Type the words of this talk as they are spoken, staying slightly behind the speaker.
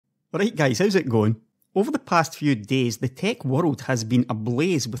Right guys, how's it going? Over the past few days, the tech world has been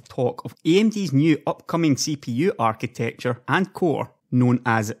ablaze with talk of AMD's new upcoming CPU architecture and core, known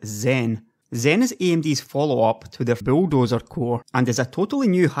as Zen. Zen is AMD's follow-up to their Bulldozer core and is a totally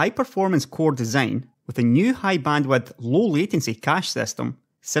new high-performance core design with a new high-bandwidth, low-latency cache system,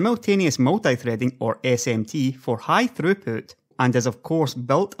 simultaneous multi-threading or SMT for high throughput, and is of course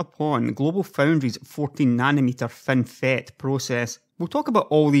built upon GlobalFoundries' 14nm FinFET process. We'll talk about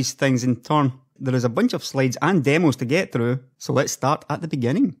all these things in turn. There is a bunch of slides and demos to get through, so let's start at the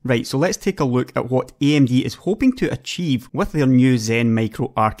beginning. Right, so let's take a look at what AMD is hoping to achieve with their new Zen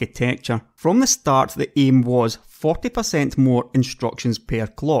micro architecture. From the start, the aim was 40% more instructions per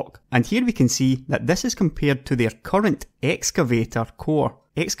clock, and here we can see that this is compared to their current Excavator core.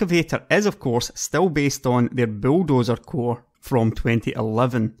 Excavator is of course still based on their Bulldozer core from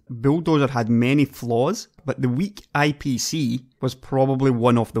 2011. Bulldozer had many flaws, but the weak IPC was probably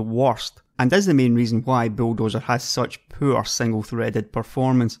one of the worst, and is the main reason why Bulldozer has such poor single-threaded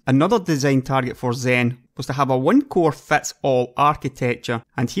performance. Another design target for Zen was to have a one-core-fits-all architecture,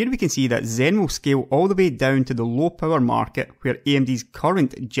 and here we can see that Zen will scale all the way down to the low-power market where AMD's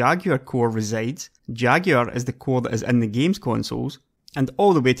current Jaguar core resides. Jaguar is the core that is in the games consoles, and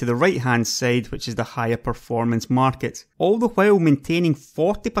all the way to the right hand side, which is the higher performance markets, all the while maintaining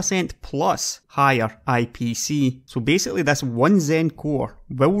 40% plus higher IPC. So basically this one Zen core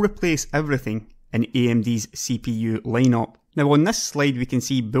will replace everything in AMD's CPU lineup. Now on this slide we can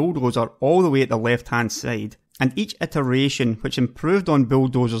see Bulldozer all the way at the left hand side, and each iteration which improved on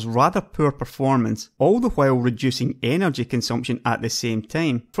Bulldozer's rather poor performance, all the while reducing energy consumption at the same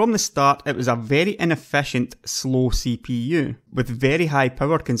time. From the start it was a very inefficient, slow CPU, with very high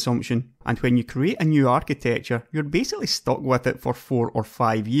power consumption, and when you create a new architecture, you're basically stuck with it for 4 or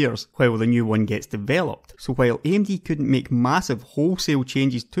 5 years while the new one gets developed. So while AMD couldn't make massive wholesale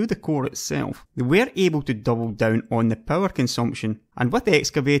changes to the core itself, they were able to double down on the power consumption, and with the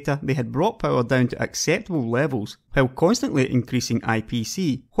Excavator they had brought power down to acceptable levels while constantly increasing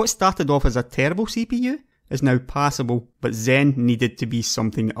IPC. What started off as a terrible CPU is now passable, but Zen needed to be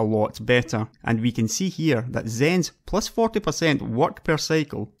something a lot better. And we can see here that Zen's plus 40% work per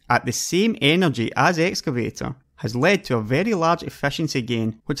cycle at the same energy as Excavator has led to a very large efficiency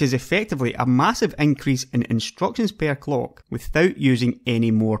gain, which is effectively a massive increase in instructions per clock without using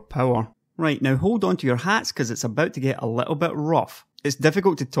any more power. Right, now hold on to your hats because it's about to get a little bit rough. It's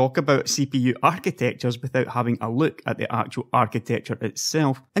difficult to talk about CPU architectures without having a look at the actual architecture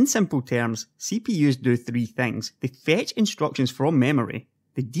itself. In simple terms, CPUs do three things. They fetch instructions from memory,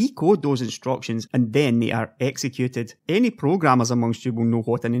 they decode those instructions, and then they are executed. Any programmers amongst you will know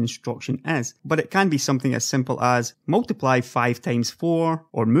what an instruction is, but it can be something as simple as multiply 5 times 4,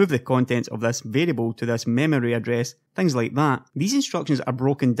 or move the contents of this variable to this memory address, things like that. These instructions are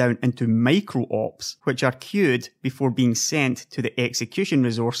broken down into micro-ops, which are queued before being sent to the execution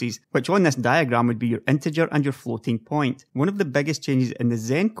resources, which on this diagram would be your integer and your floating point. One of the biggest changes in the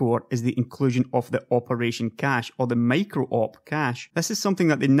Zen core is the inclusion of the operation cache, or the micro-op cache. This is something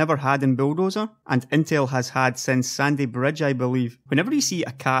that they never had in Bulldozer, and Intel has had since Sandy Bridge, I believe. Whenever you see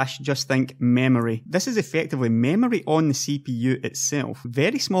a cache, just think memory. This is effectively memory on the CPU itself,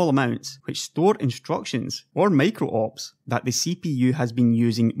 very small amounts, which store instructions, or micro-ops, that the CPU has been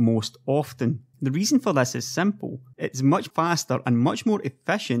using most often. The reason for this is simple. It's much faster and much more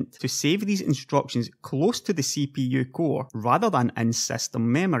efficient to save these instructions close to the CPU core rather than in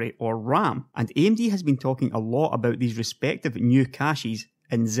system memory or RAM, and AMD has been talking a lot about these respective new caches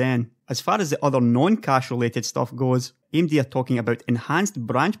in Zen. As far as the other non-cache related stuff goes, AMD are talking about enhanced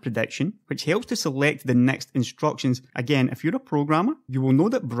branch prediction, which helps to select the next instructions. Again, if you're a programmer, you will know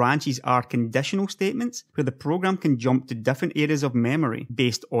that branches are conditional statements where the program can jump to different areas of memory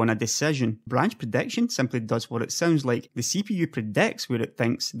based on a decision. Branch prediction simply does what it sounds like. The CPU predicts where it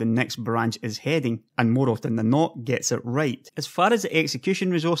thinks the next branch is heading, and more often than not, gets it right. As far as the execution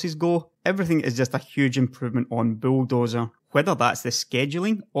resources go, everything is just a huge improvement on Bulldozer, whether that's the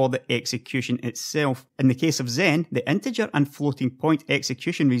scheduling or the execution itself. In the case of Zen, the integer and floating point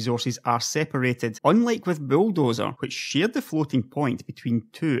execution resources are separated, unlike with Bulldozer, which shared the floating point between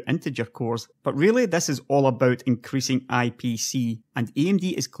two integer cores. But really, this is all about increasing IPC, and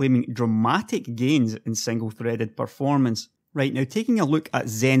AMD is claiming dramatic gains in single-threaded performance. Right, now taking a look at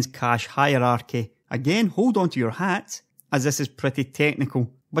Zen's cache hierarchy, again hold on to your hats, as this is pretty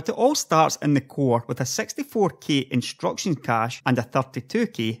technical. But it all starts in the core with a 64K instruction cache and a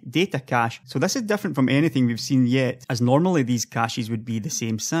 32K data cache. So this is different from anything we've seen yet, as normally these caches would be the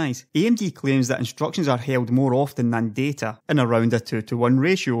same size. AMD claims that instructions are held more often than data in around a 2-to-1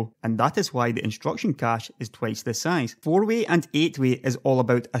 ratio, and that is why the instruction cache is twice the size. 4-way and 8-way is all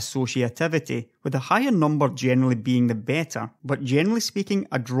about associativity, with a higher number generally being the better, but generally speaking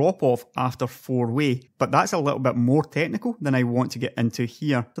a drop off after 4-way, but that's a little bit more technical than I want to get into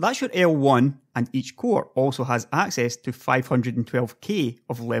here. So that's your L1, and each core also has access to 512K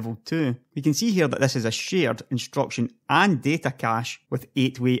of level 2. We can see here that this is a shared instruction and data cache with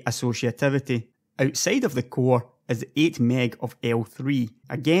 8-way associativity. Outside of the core is 8 meg of L3.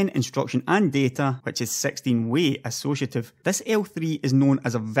 Again, instruction and data, which is 16-way associative. This L3 is known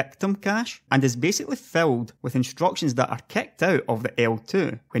as a victim cache and is basically filled with instructions that are kicked out of the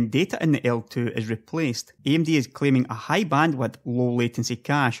L2 when data in the L2 is replaced. AMD is claiming a high bandwidth, low latency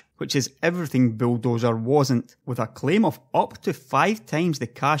cache, which is everything Bulldozer wasn't, with a claim of up to 5 times the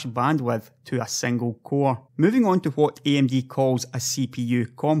cache bandwidth to a single core. Moving on to what AMD calls a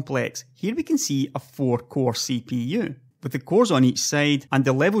CPU complex, here we can see a 4-core CPU, with the cores on each side and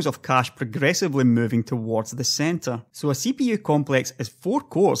the levels of cache progressively moving towards the centre. So a CPU complex is 4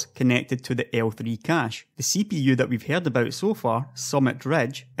 cores connected to the L3 cache. The CPU that we've heard about so far, Summit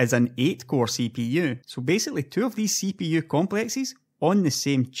Ridge, is an 8-core CPU. So basically 2 of these CPU complexes on the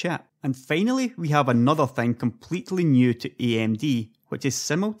same chip. And finally, we have another thing completely new to AMD, which is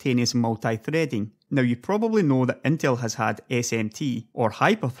simultaneous multi-threading. Now you probably know that Intel has had SMT, or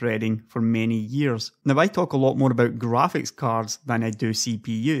hyper-threading, for many years. Now I talk a lot more about graphics cards than I do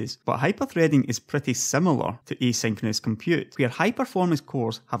CPUs, but hyper-threading is pretty similar to asynchronous compute, where high-performance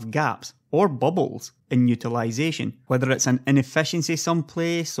cores have gaps or bubbles in utilization, whether it's an inefficiency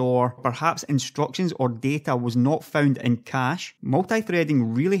someplace or perhaps instructions or data was not found in cache.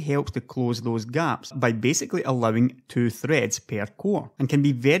 Multi-threading really helps to close those gaps by basically allowing 2 threads per core, and can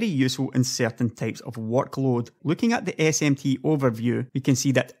be very useful in certain types of workload. Looking at the SMT overview, we can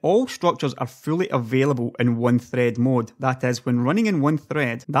see that all structures are fully available in 1-thread mode. That is, when running in 1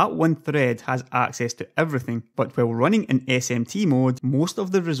 thread, that 1 thread has access to everything, but while running in SMT mode, most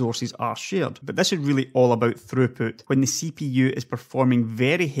of the resources are shared. But this is really all about throughput, when the CPU is performing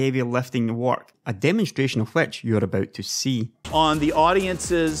very heavy lifting work, a demonstration of which you're about to see. On the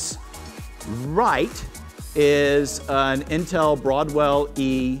audience's right is an Intel Broadwell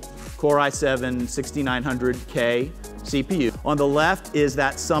E Core i7 6900K CPU. On the left is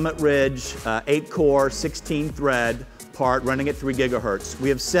that Summit Ridge 8-core 16-thread part running at 3 gigahertz. We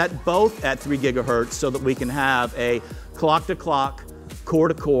have set both at 3 gigahertz so that we can have a clock-to-clock,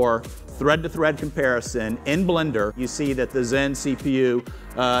 core-to-core, thread-to-thread comparison in Blender. You see that the Zen CPU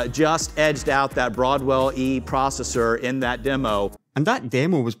just edged out that Broadwell E processor in that demo. And that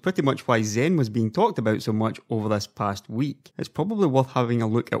demo was pretty much why Zen was being talked about so much over this past week. It's probably worth having a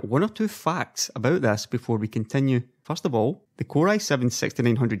look at 1 or 2 facts about this before we continue. First of all, the Core i7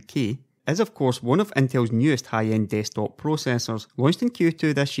 6900K is of course one of Intel's newest high-end desktop processors, launched in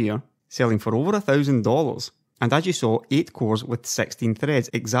Q2 this year, selling for over $1,000. And as you saw, 8 cores with 16 threads,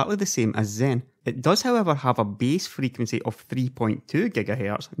 exactly the same as Zen. It does however have a base frequency of 3.2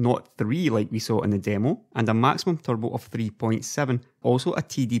 GHz, not 3 like we saw in the demo, and a maximum turbo of 3.7, also a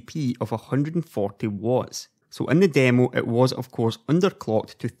TDP of 140 watts. So in the demo it was of course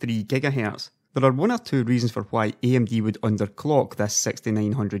underclocked to 3 GHz. There are 1 or 2 reasons for why AMD would underclock this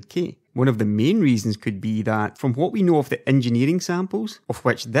 6900K. One of the main reasons could be that, from what we know of the engineering samples, of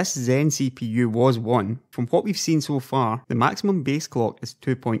which this Zen CPU was one, from what we've seen so far, the maximum base clock is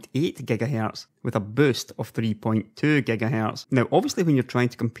 2.8 GHz, with a boost of 3.2 GHz. Now obviously when you're trying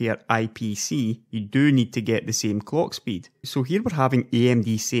to compare IPC, you do need to get the same clock speed. So here we're having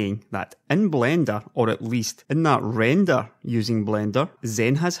AMD saying that in Blender, or at least in that render using Blender,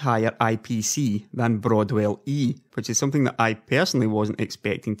 Zen has higher IPC than Broadwell E, which is something that I personally wasn't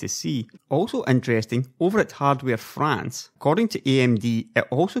expecting to see. Also interesting, over at Hardware France, according to AMD, it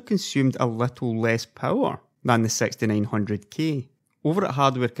also consumed a little less power than the 6900K. Over at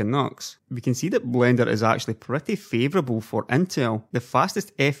Hardware Canucks, we can see that Blender is actually pretty favourable for Intel. The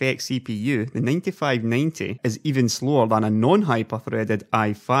fastest FX CPU, the 9590, is even slower than a non-hyper-threaded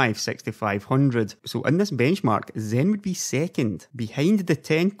i5 6500. So in this benchmark, Zen would be second, behind the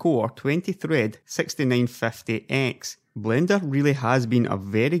 10-core 20-thread 6950X. Blender really has been a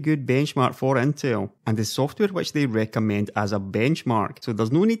very good benchmark for Intel, and the software which they recommend as a benchmark, so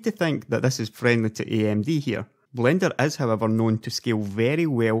there's no need to think that this is friendly to AMD here. Blender is however known to scale very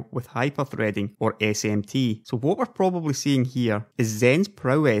well with hyperthreading or SMT, so what we're probably seeing here is Zen's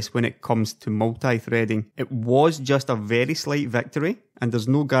prowess when it comes to multi-threading. It was just a very slight victory, and there's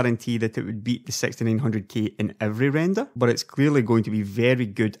no guarantee that it would beat the 6900K in every render, but it's clearly going to be very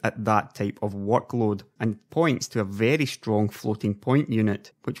good at that type of workload, and points to a very strong floating point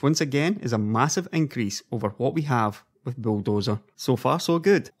unit, which once again is a massive increase over what we have with Bulldozer. So far so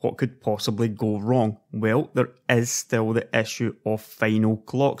good. What could possibly go wrong? Well, there is still the issue of final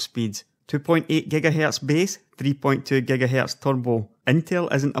clock speeds. 2.8 GHz base, 3.2 GHz turbo.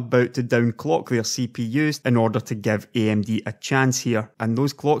 Intel isn't about to downclock their CPUs in order to give AMD a chance here, and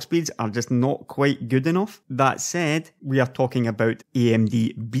those clock speeds are just not quite good enough. That said, we are talking about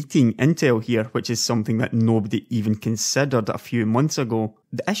AMD beating Intel here, which is something that nobody even considered a few months ago.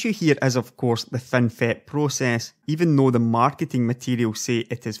 The issue here is of course the FinFET process. Even though the marketing materials say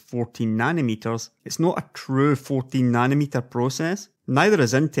it is 14 nanometers, it's not a true 14 nanometer process. Neither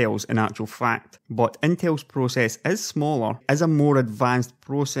is Intel's in actual fact, but Intel's process is smaller, is a more advanced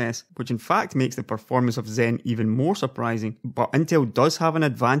process, which in fact makes the performance of Zen even more surprising. But Intel does have an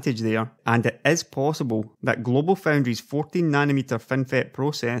advantage there, and it is possible that GlobalFoundries' 14nm FinFET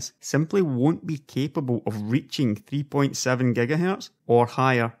process simply won't be capable of reaching 3.7 GHz or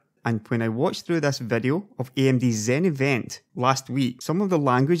higher. And when I watched through this video of AMD's Zen event last week, some of the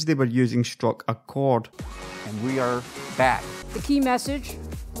language they were using struck a chord. And we are back. The key message,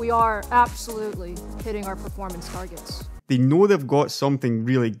 we are absolutely hitting our performance targets. They know they've got something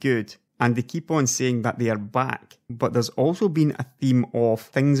really good, and they keep on saying that they are back. But there's also been a theme of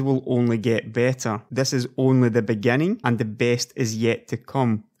things will only get better. This is only the beginning, and the best is yet to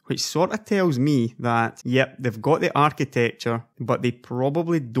come. Which sort of tells me that, yep, they've got the architecture, but they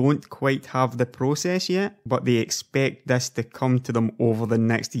probably don't quite have the process yet, but they expect this to come to them over the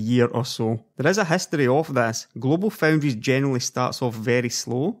next year or so. There is a history of this. GlobalFoundries generally starts off very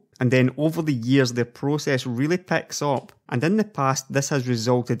slow, and then over the years their process really picks up, and in the past this has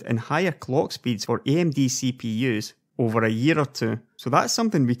resulted in higher clock speeds for AMD CPUs over a year or two. So that's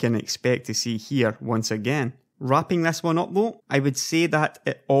something we can expect to see here once again. Wrapping this one up though, I would say that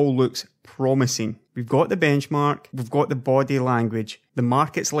it all looks promising. We've got the benchmark, we've got the body language. The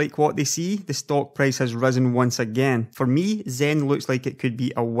markets like what they see, the stock price has risen once again. For me, Zen looks like it could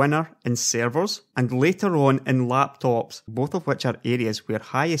be a winner in servers and later on in laptops, both of which are areas where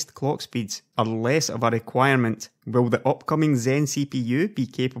highest clock speeds are less of a requirement. Will the upcoming Zen CPU be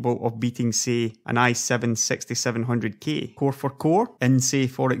capable of beating, say, an i7 6700K core for core in, say,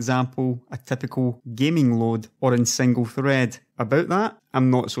 for example, a typical gaming load or in single thread? About that, I'm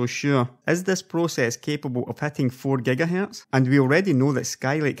not so sure. Is this process capable of hitting 4 GHz? And we already know that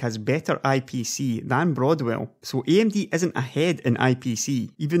Skylake has better IPC than Broadwell, so AMD isn't ahead in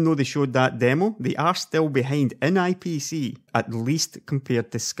IPC. Even though they showed that demo, they are still behind in IPC, at least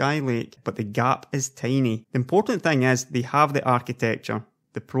compared to Skylake, but the gap is tiny. The important thing is they have the architecture.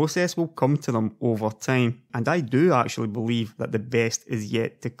 The process will come to them over time, and I do actually believe that the best is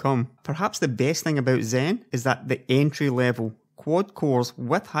yet to come. Perhaps the best thing about Zen is that the entry level quad cores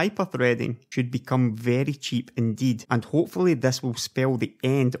with hyperthreading should become very cheap indeed, and hopefully this will spell the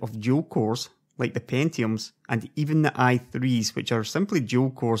end of dual cores like the Pentiums and even the i3s, which are simply dual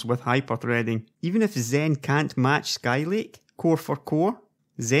cores with hyperthreading. Even if Zen can't match Skylake core for core,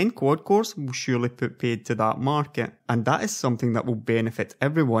 Zen quad cores will surely put paid to that market, and that is something that will benefit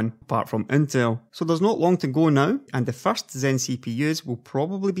everyone apart from Intel. So there's not long to go now, and the first Zen CPUs will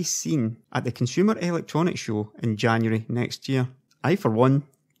probably be seen at the Consumer Electronics Show in January next year. I, for one,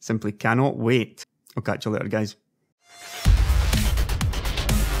 simply cannot wait. I'll catch you later, guys.